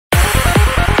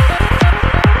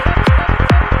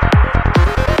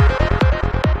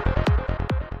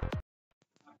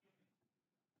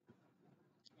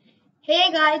Hey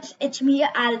guys, it's me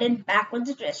Alden back with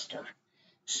the twister.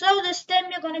 So this time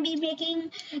we're gonna be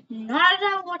making not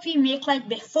what we make like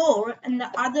before in the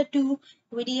other two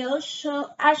videos. So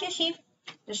as you see,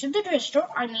 this is the twister.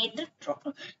 I made the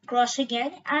cross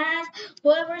again, and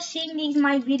whoever's seeing these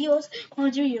my videos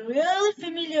going to be really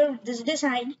familiar with this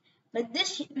design. But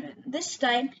this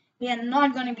time we are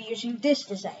not gonna be using this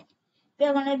design. We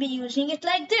are gonna be using it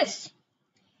like this.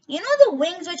 You know the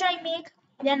wings which I make?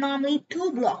 They're normally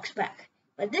 2 blocks back,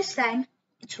 but this time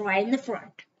it's right in the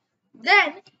front.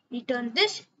 Then we turn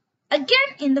this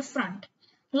again in the front.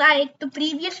 Like the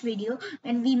previous video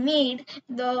when we made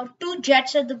the 2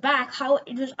 jets at the back, how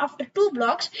it was after 2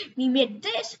 blocks, we made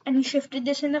this and we shifted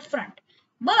this in the front.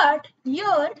 But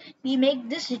here we make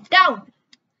this down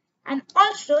and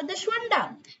also this one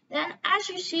down. Then as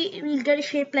you see, we'll get a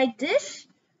shape like this.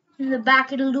 In the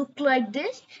back it'll look like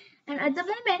this, and at the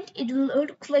moment it will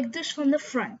look like this from the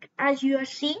front as you are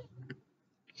seeing.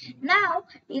 Now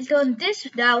we'll turn this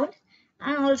down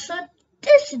and also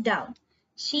this down.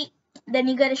 See, then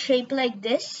you get a shape like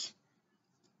this.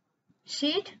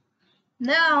 See it?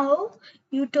 Now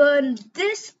you turn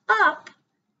this up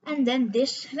and then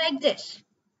this like this.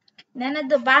 Then at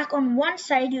the back on one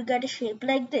side you get a shape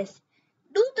like this.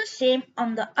 Do the same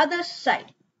on the other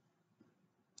side.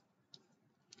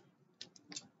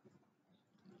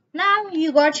 Now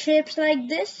you got shapes like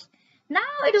this. Now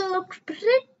it will look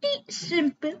pretty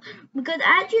simple because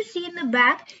as you see in the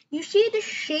back, you see the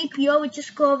shape here which is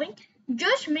curving.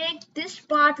 Just make this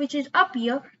part which is up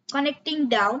here connecting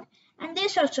down and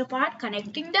this also part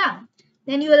connecting down.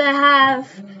 Then you will have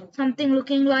something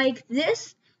looking like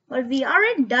this, but we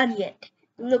aren't done yet.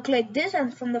 Look like this,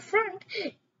 and from the front,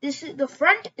 the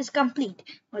front is complete,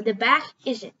 but the back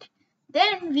isn't.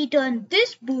 Then we turn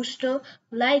this booster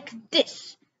like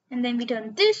this, and then we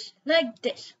turn this like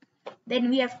this. Then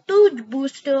we have 2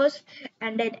 boosters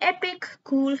and an epic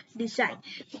cool design.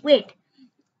 Wait,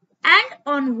 and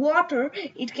on water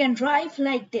it can drive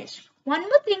like this. One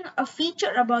more thing, a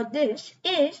feature about this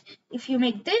is if you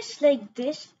make this like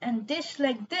this and this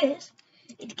like this,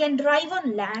 it can drive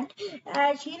on land,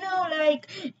 as you know, like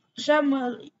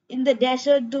some in the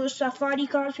desert, those safari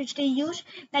cars which they use,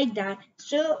 like that.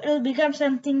 So it'll become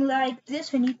something like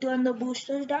this when you turn the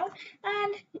boosters down,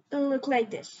 and it'll look like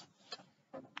this.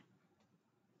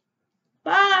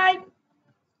 Bye.